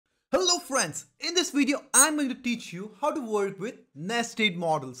Hello friends, in this video I'm going to teach you how to work with nested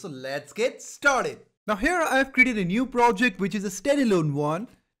models. So let's get started. Now here I've created a new project which is a standalone one.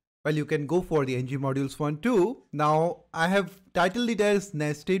 Well, you can go for the ng modules one too. Now I have titled it as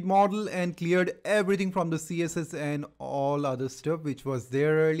nested model and cleared everything from the CSS and all other stuff which was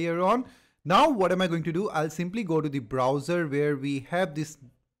there earlier on. Now what am I going to do? I'll simply go to the browser where we have this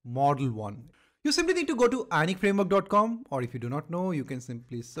model one. You simply need to go to ionicframework.com, or if you do not know, you can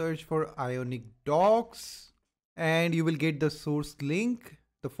simply search for Ionic docs and you will get the source link.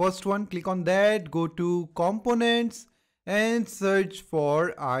 The first one, click on that, go to components and search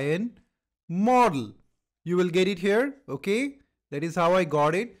for Ion model. You will get it here. Okay, that is how I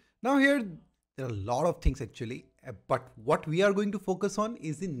got it. Now here there are a lot of things actually, but what we are going to focus on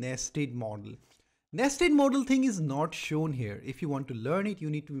is the nested model. Nested model thing is not shown here. If you want to learn it, you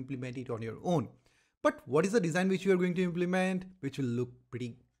need to implement it on your own. But what is the design which you are going to implement, which will look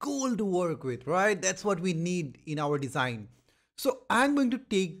pretty cool to work with, right? That's what we need in our design. So I'm going to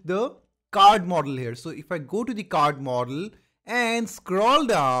take the card model here. So if I go to the card model and scroll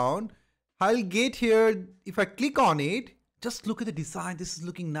down, I'll get here. If I click on it, just look at the design. This is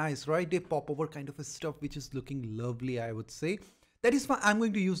looking nice, right? They pop over kind of a stuff, which is looking lovely, I would say. That is why I'm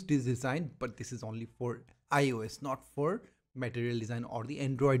going to use this design, but this is only for iOS, not for material design or the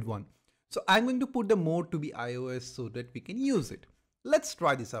Android one. So I'm going to put the mode to be iOS so that we can use it. Let's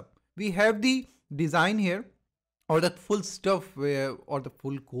try this up. We have the design here, or the full stuff or the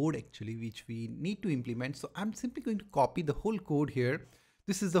full code actually, which we need to implement. So I'm simply going to copy the whole code here.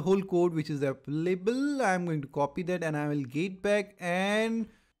 This is the whole code which is available. I'm going to copy that and I will get back and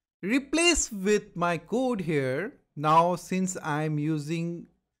replace with my code here. Now, since I'm using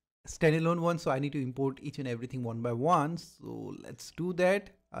standalone one, so I need to import each and everything one by one. So let's do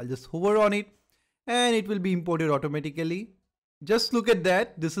that. I'll just hover on it and it will be imported automatically. Just look at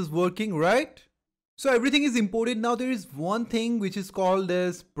that. This is working, right? So everything is imported. Now there is one thing which is called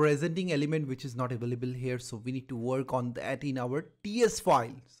as presenting element, which is not available here. So we need to work on that in our TS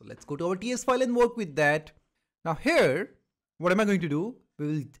file. So let's go to our TS file and work with that. Now here, what am I going to do? We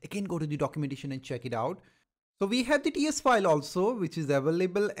will again go to the documentation and check it out. So we have the TS file also, which is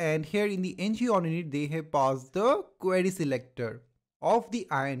available, and here in the ng on it, they have passed the query selector of the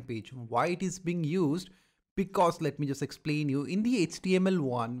Ion page. Why it is being used? Because let me just explain you. In the HTML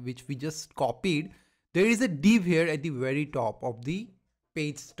one, which we just copied, there is a div here at the very top of the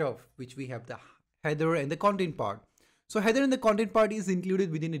page stuff, which we have the header and the content part. So header and the content part is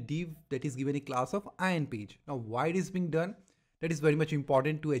included within a div that is given a class of Ion page. Now why it is being done? That is very much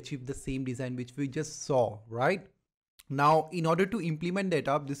important to achieve the same design which we just saw, right? Now, in order to implement that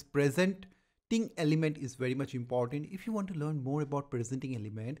up, this presenting element is very much important. If you want to learn more about presenting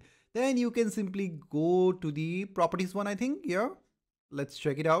element, then you can simply go to the properties one, I think. Yeah, let's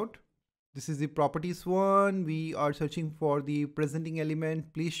check it out. This is the properties one. We are searching for the presenting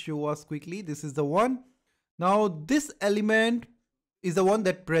element. Please show us quickly. This is the one. Now, this element is the one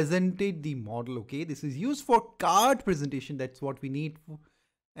that presented the model. Okay, this is used for card presentation. That's what we need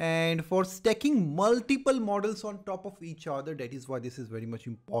and for stacking multiple models on top of each other. That is why this is very much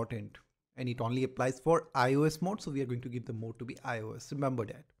important, and it only applies for iOS mode. So we are going to give the mode to be iOS. Remember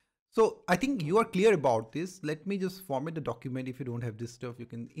that. So I think you are clear about this. Let me just format the document. If you don't have this stuff, you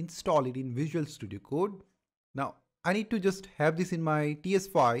can install it in Visual Studio Code. Now I need to just have this in my TS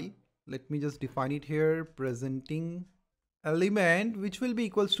file. Let me just define it here. Presenting element, which will be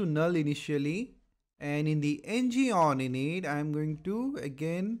equals to null initially, and in the ng on init, I'm going to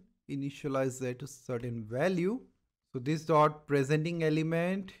again initialize that to certain value. So this dot presenting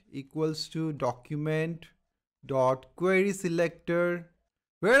element equals to document dot query selector,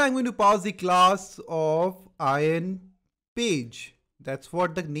 where I'm going to pass the class of Ion page. That's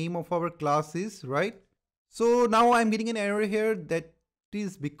what the name of our class is, right? So now I'm getting an error here. That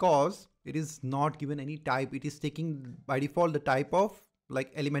is because it is not given any type. It is taking by default the type of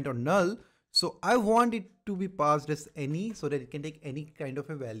like element or null. So I want it to be passed as any, so that it can take any kind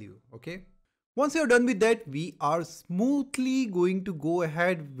of a value. Okay. Once you're done with that, we are smoothly going to go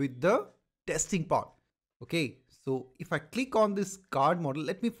ahead with the testing part. Okay. So if I click on this card model,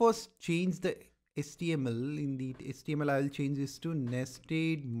 let me first change the HTML. In the HTML, I will change this to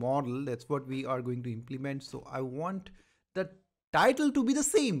nested model. That's what we are going to implement. So I want the title to be the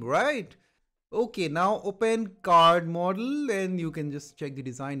same, right? Okay, now open card model and you can just check the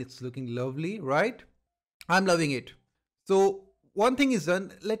design. It's looking lovely, right? I'm loving it. So one thing is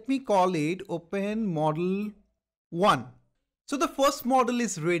done. Let me call it open model 1. So the first model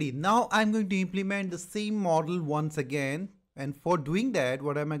is ready. Now I'm going to implement the same model once again. And for doing that,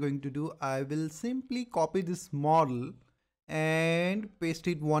 what am I going to do? I will simply copy this model and paste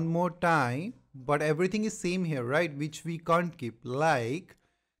it one more time, but everything is same here, right? Which we can't keep, like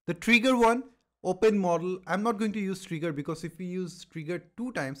the trigger one, open model. I'm not going to use trigger because if we use trigger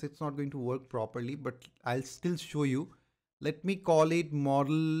 2 times, it's not going to work properly, but I'll still show you. Let me call it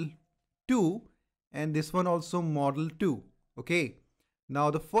model 2 and this one also model 2. Okay. Now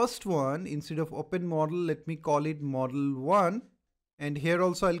the first one, instead of open model, let me call it model 1, and here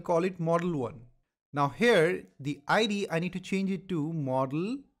also I'll call it model 1. Now here the ID I need to change it to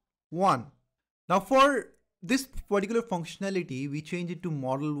model 1. Now for this particular functionality, we change it to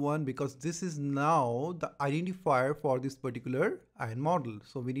model 1 because this is now the identifier for this particular ion model.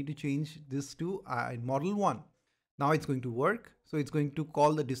 So we need to change this to ion model 1. Now it's going to work. So it's going to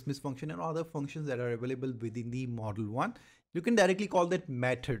call the dismiss function and other functions that are available within the model 1. You can directly call that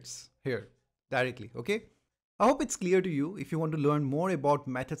methods here directly. Okay. I hope it's clear to you. If you want to learn more about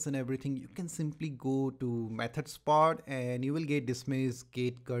methods and everything, you can simply go to methods part and you will get dismiss,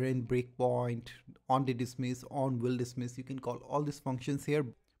 get current, breakpoint, on the dismiss, on will dismiss. You can call all these functions here.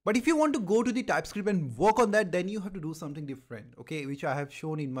 But if you want to go to the TypeScript and work on that, then you have to do something different, okay, which I have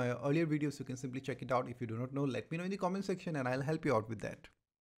shown in my earlier videos. You can simply check it out. If you do not know, let me know in the comment section and I'll help you out with that.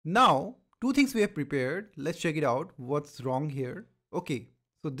 Now, 2 things we have prepared. Let's check it out. What's wrong here? Okay,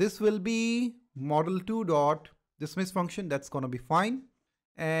 so this will be model2 dot dismiss function. That's gonna be fine.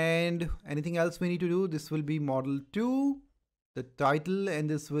 And anything else we need to do? This will be model2, the title, and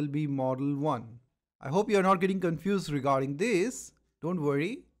this will be model 1. I hope you're not getting confused regarding this. Don't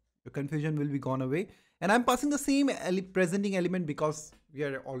worry, your confusion will be gone away. And I'm passing the same presenting element because we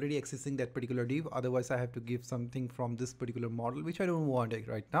are already accessing that particular div. Otherwise, I have to give something from this particular model, which I don't want it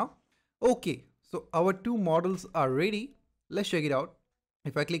right now. Okay, so our 2 models are ready. Let's check it out.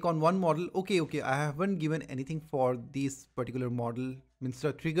 If I click on one model, okay, I haven't given anything for this particular model, means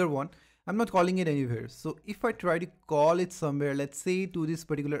the trigger one. I'm not calling it anywhere. So if I try to call it somewhere, let's say to this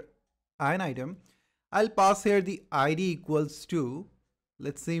particular ion item, I'll pass here the ID equals to,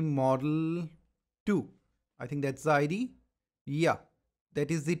 let's say model 2. I think that's the ID. Yeah, that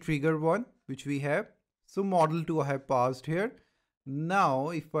is the trigger one which we have. So model 2 I have passed here. Now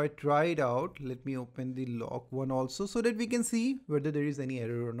if I try it out, let me open the log one also so that we can see whether there is any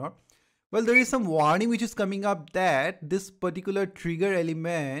error or not. Well, there is some warning which is coming up that this particular trigger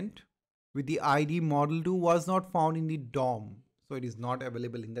element with the ID model 2 was not found in the DOM. So it is not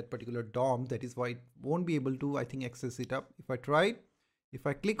available in that particular DOM. That is why it won't be able to, I think, access it up. If I try it, if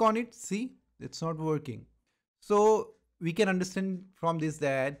I click on it, see, it's not working. So we can understand from this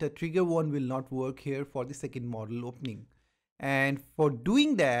that the trigger one will not work here for the second model opening. And for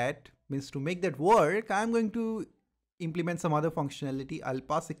doing that, means to make that work, I'm going to implement some other functionality. I'll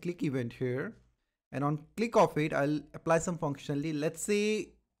pass a click event here, and on click of it, I'll apply some functionality. Let's say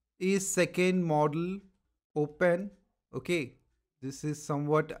is second model open. Okay, this is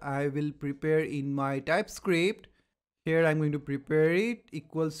somewhat I will prepare in my TypeScript. Here I'm going to prepare it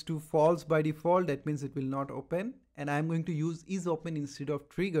equals to false by default. That means it will not open, and I'm going to use is open instead of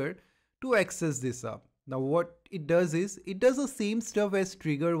trigger to access this up. Now what it does is, it does the same stuff as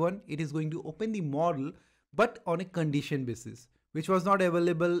trigger one. It is going to open the model, but on a condition basis, which was not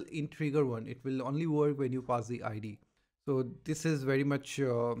available in trigger one. It will only work when you pass the ID. So this is very much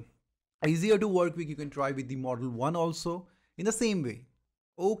easier to work with. You can try with the model 1 also in the same way.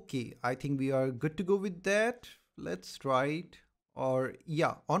 Okay, I think we are good to go with that. Let's try it. Or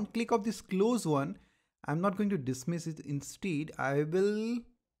yeah, on click of this close one, I'm not going to dismiss it. Instead,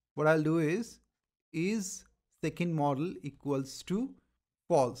 what I'll do is second model equals to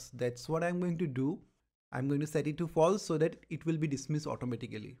false. That's what I'm going to do. I'm going to set it to false so that it will be dismissed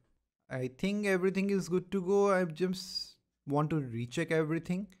automatically. I think everything is good to go. I just want to recheck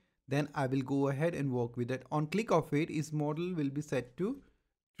everything. Then I will go ahead and work with that. On click of it, is model will be set to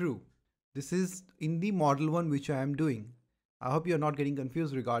true. This is in the model 1 which I am doing. I hope you're not getting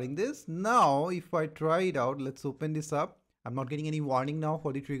confused regarding this. Now if I try it out, let's open this up. I'm not getting any warning now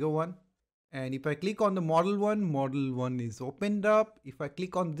for the trigger one. And if I click on the model 1 is opened up. If I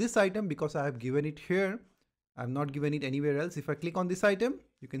click on this item, because I have given it here, I'm not given it anywhere else. If I click on this item,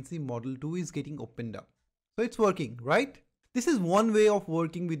 you can see model 2 is getting opened up. So it's working, right? This is one way of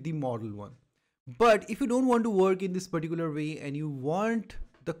working with the model 1. But if you don't want to work in this particular way and you want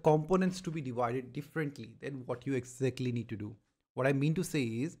the components to be divided differently, then what you exactly need to do. What I mean to say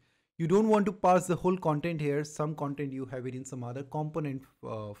is, you don't want to pass the whole content here. Some content you have it in some other component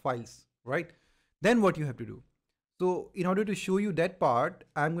files, right? Then what you have to do. So in order to show you that part,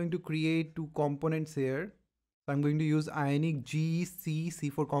 I'm going to create 2 components here. So I'm going to use Ionic C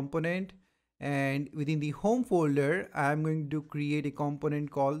for component, and within the home folder, I'm going to create a component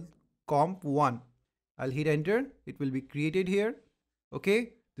called comp1. I'll hit enter. It will be created here.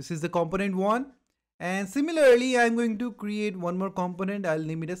 Okay, this is the component 1. And similarly, I'm going to create one more component. I'll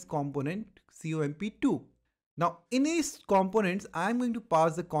name it as component comp2. Now in these components, I'm going to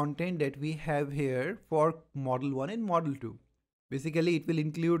pass the content that we have here for model 1 and model 2. Basically, it will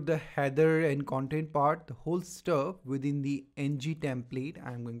include the header and content part, the whole stuff within the ng template.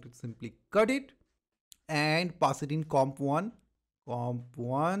 I'm going to simply cut it and pass it in comp1.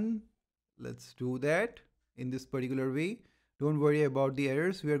 Comp1, let's do that in this particular way. Don't worry about the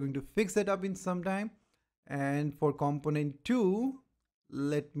errors. We are going to fix that up in some time. And for component 2,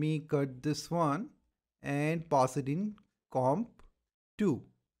 let me cut this one and pass it in comp2.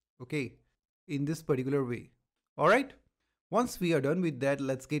 Okay, in this particular way. All right. Once we are done with that,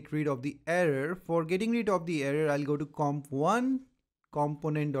 let's get rid of the error. For getting rid of the error, I'll go to comp1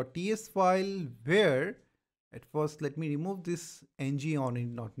 component.ts file, where at first let me remove this ng on it,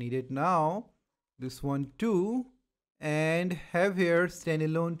 not needed now. This one too, and have here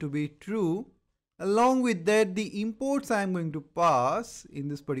standalone to be true. Along with that, the imports I'm going to pass in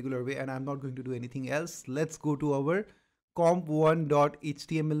this particular way, and I'm not going to do anything else. Let's go to our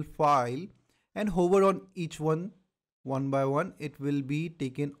comp1.html file and hover on each one by one. It will be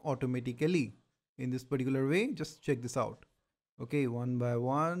taken automatically in this particular way. Just check this out. Okay, one by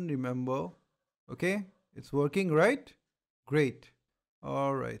one, remember. Okay, it's working, right? Great.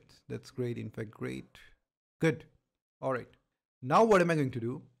 All right, that's great. In fact, great. Good. All right. Now what am I going to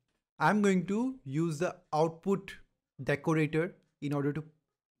do? I'm going to use the output decorator in order to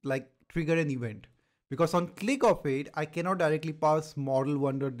trigger an event, because on click of it, I cannot directly pass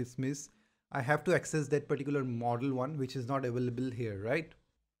model1.dismiss. I have to access that particular model 1, which is not available here, right?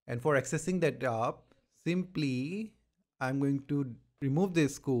 And for accessing that up, simply I'm going to remove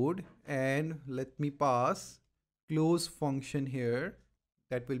this code and let me pass close function here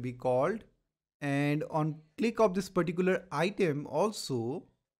that will be called. And on click of this particular item also,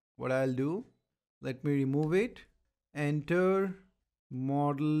 what I'll do, let me remove it, enter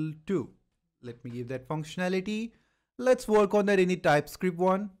model 2. Let me give that functionality. Let's work on that in the TypeScript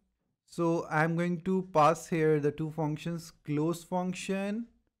one. So I'm going to pass here the two functions, close function,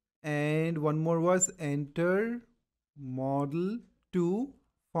 and one more was enter model 2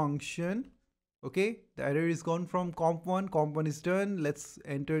 function. Okay, the error is gone from comp1. Comp1 is done. Let's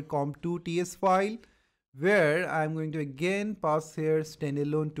enter comp2 ts file, where I'm going to again pass here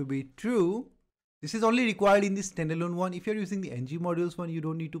standalone to be true. This is only required in the standalone one. If you're using the ng modules one, you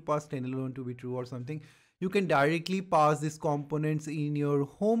don't need to pass standalone to be true or something. You can directly pass these components in your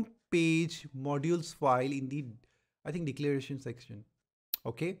home page modules file in the, I think, declaration section.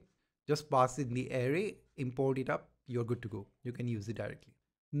 Okay, just pass in the array, import it up, you're good to go. You can use it directly.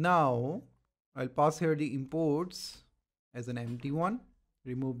 Now I'll pass here the imports as an empty one.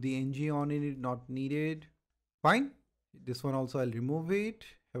 Remove the ng on it, not needed. Fine. This one also I'll remove it.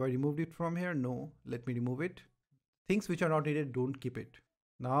 Have I removed it from here? No. Let me remove it. Things which are not needed, don't keep it.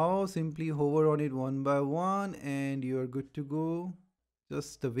 Now simply hover on it one by one and you're good to go.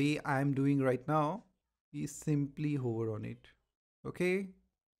 Just the way I'm doing right now is simply hover on it. Okay.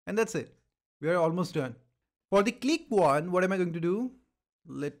 And that's it. We are almost done. For the click one, what am I going to do?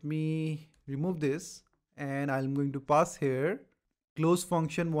 Let me remove this and I'm going to pass here close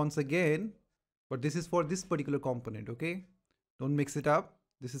function once again, but this is for this particular component. Okay, don't mix it up.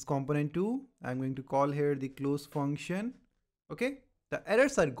 This is component 2. I'm going to call here the close function. Okay, the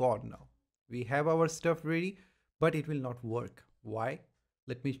errors are gone now. We have our stuff ready, but it will not work. Why?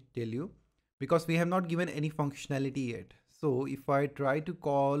 Let me tell you, because we have not given any functionality yet. So if I try to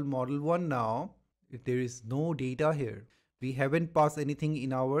call model 1 now, if there is no data here, we haven't passed anything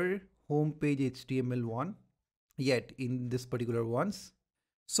in our home page HTML1 yet in this particular ones.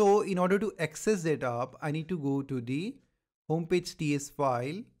 So in order to access that up, I need to go to the homepage ts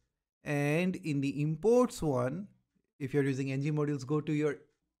file, and in the imports one, if you're using ng modules, go to your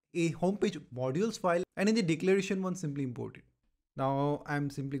homepage modules file, and in the declaration one, simply import it. Now I'm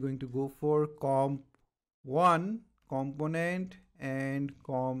simply going to go for comp1 component and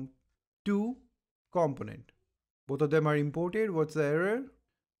comp2 component. Both of them are imported. What's the error?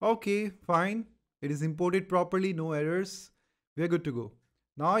 Okay, fine. It is imported properly, no errors. We are good to go.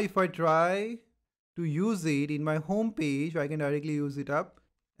 Now if I try to use it in my home page, I can directly use it up.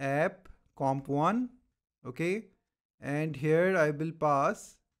 App comp1. Okay. And here I will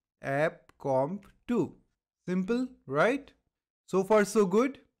pass app comp2. Simple, right? So far so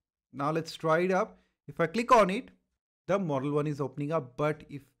good. Now let's try it up. If I click on it, the model 1 is opening up, but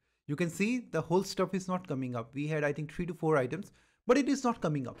if you can see, the whole stuff is not coming up. We had, I think, 3 to 4 items, but it is not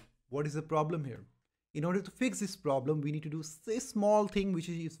coming up. What is the problem here? In order to fix this problem, we need to do this small thing which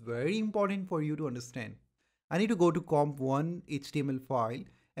is very important for you to understand. I need to go to comp1 HTML file,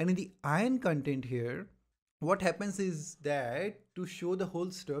 and in the ion content here, what happens is that to show the whole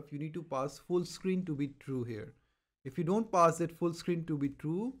stuff, you need to pass full screen to be true here. If you don't pass that full screen to be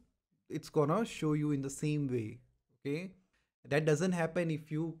true, it's gonna show you in the same way. Okay, that doesn't happen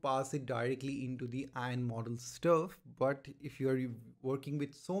if you pass it directly into the ion model stuff, but if you are working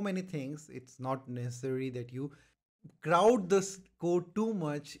with so many things, it's not necessary that you crowd this code too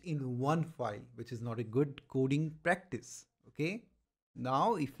much in one file, which is not a good coding practice. Okay,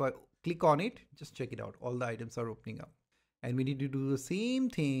 now if I click on it, just check it out, all the items are opening up, and we need to do the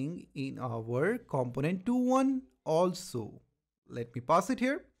same thing in our component 2.1 also. Let me pass it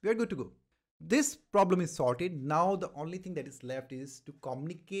here, we are good to go. This problem is sorted. Now the only thing that is left is to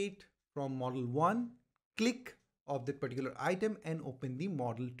communicate from model 1, click of that particular item and open the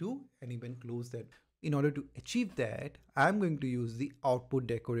model 2 and even close that. In order to achieve that, I'm going to use the output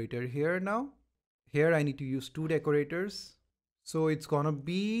decorator here now. Here I need to use two decorators. So it's gonna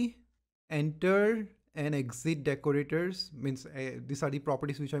be enter and exit decorators, means these are the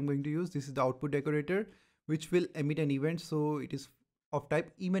properties which I'm going to use. This is the output decorator which will emit an event, so it is of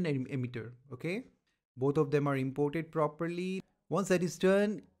type event emitter. Okay, both of them are imported properly. Once that is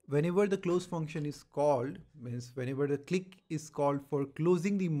done, whenever the close function is called, means whenever the click is called for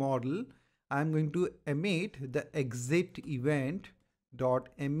closing the model, I'm going to emit the exit event dot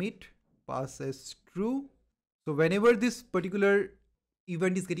emit pass as true. So whenever this particular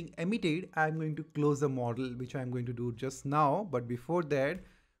event is getting emitted, I'm going to close the model, which I'm going to do just now. But before that,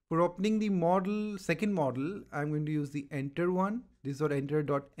 for opening the model, second model, I'm going to use the enter one. This is enter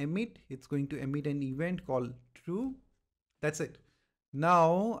dot emit. It's going to emit an event called true. That's it.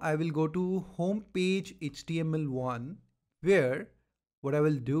 Now I will go to home page HTML1, where what I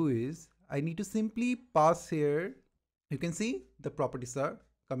will do is I need to simply pass here. You can see the properties are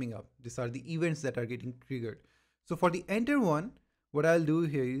coming up. These are the events that are getting triggered. So for the enter one, what I'll do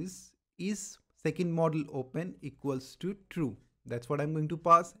here is second model open equals to true. That's what I'm going to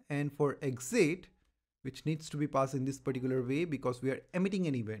pass. And for exit, which needs to be passed in this particular way because we are emitting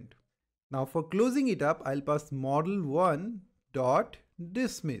an event. Now for closing it up, I'll pass model1 dot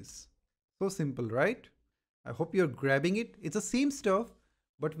dismiss. So simple, right? I hope you're grabbing it. It's the same stuff,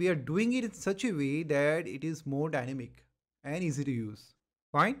 but we are doing it in such a way that it is more dynamic and easy to use.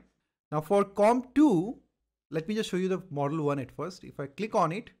 Fine. Now for comp2, let me just show you the model 1 at first. If I click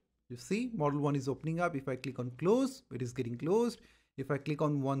on it, you see model 1 is opening up. If I click on close, it is getting closed. If I click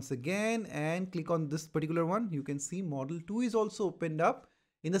on once again and click on this particular one, you can see model 2 is also opened up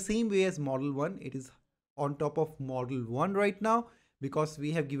in the same way as model 1. It is on top of model 1 right now because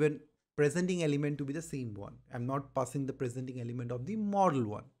we have given presenting element to be the same one. I'm not passing the presenting element of the model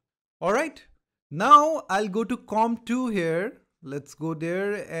 1. All right. Now I'll go to comp2 here. Let's go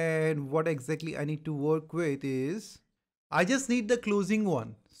there, and what exactly I need to work with is I just need the closing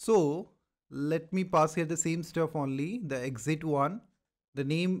one. So let me pass here the same stuff only, the exit one. The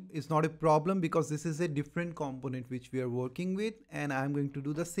name is not a problem because this is a different component which we are working with, and I'm going to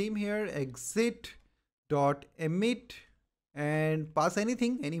do the same here, exit dot emit, and pass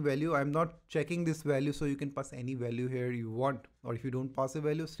anything, any value. I'm not checking this value, so you can pass any value here you want, or if you don't pass a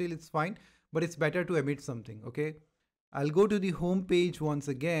value still it's fine, but it's better to emit something. Okay, I'll go to the home page once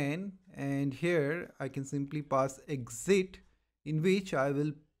again, and here I can simply pass exit, in which I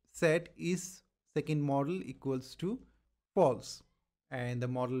will set is second model equals to false, and the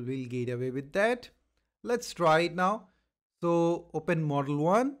model will get away with that. Let's try it now. So open model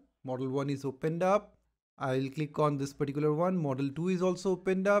 1. Model 1 is opened up. I'll click on this particular one. Model 2 is also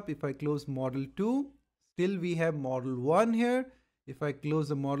opened up. If I close model 2, still we have model 1 here. If I close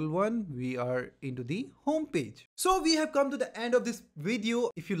the model 1, we are into the home page. So we have come to the end of this video.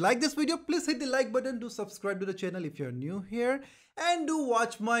 If you like this video, please hit the like button. Do subscribe to the channel if you're new here, and do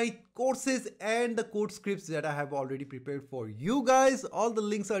watch my courses and the code scripts that I have already prepared for you guys. All the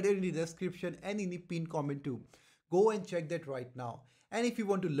links are there in the description and in the pinned comment too. Go and check that right now. And if you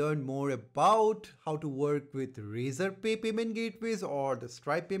want to learn more about how to work with Razorpay payment gateways or the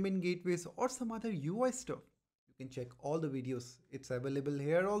Stripe payment gateways or some other UI stuff, you can check all the videos. It's available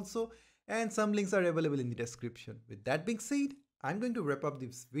here also, and some links are available in the description. With that being said, I'm going to wrap up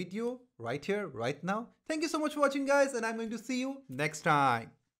this video right here, right now. Thank you so much for watching, guys, and I'm going to see you next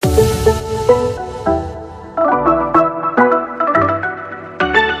time.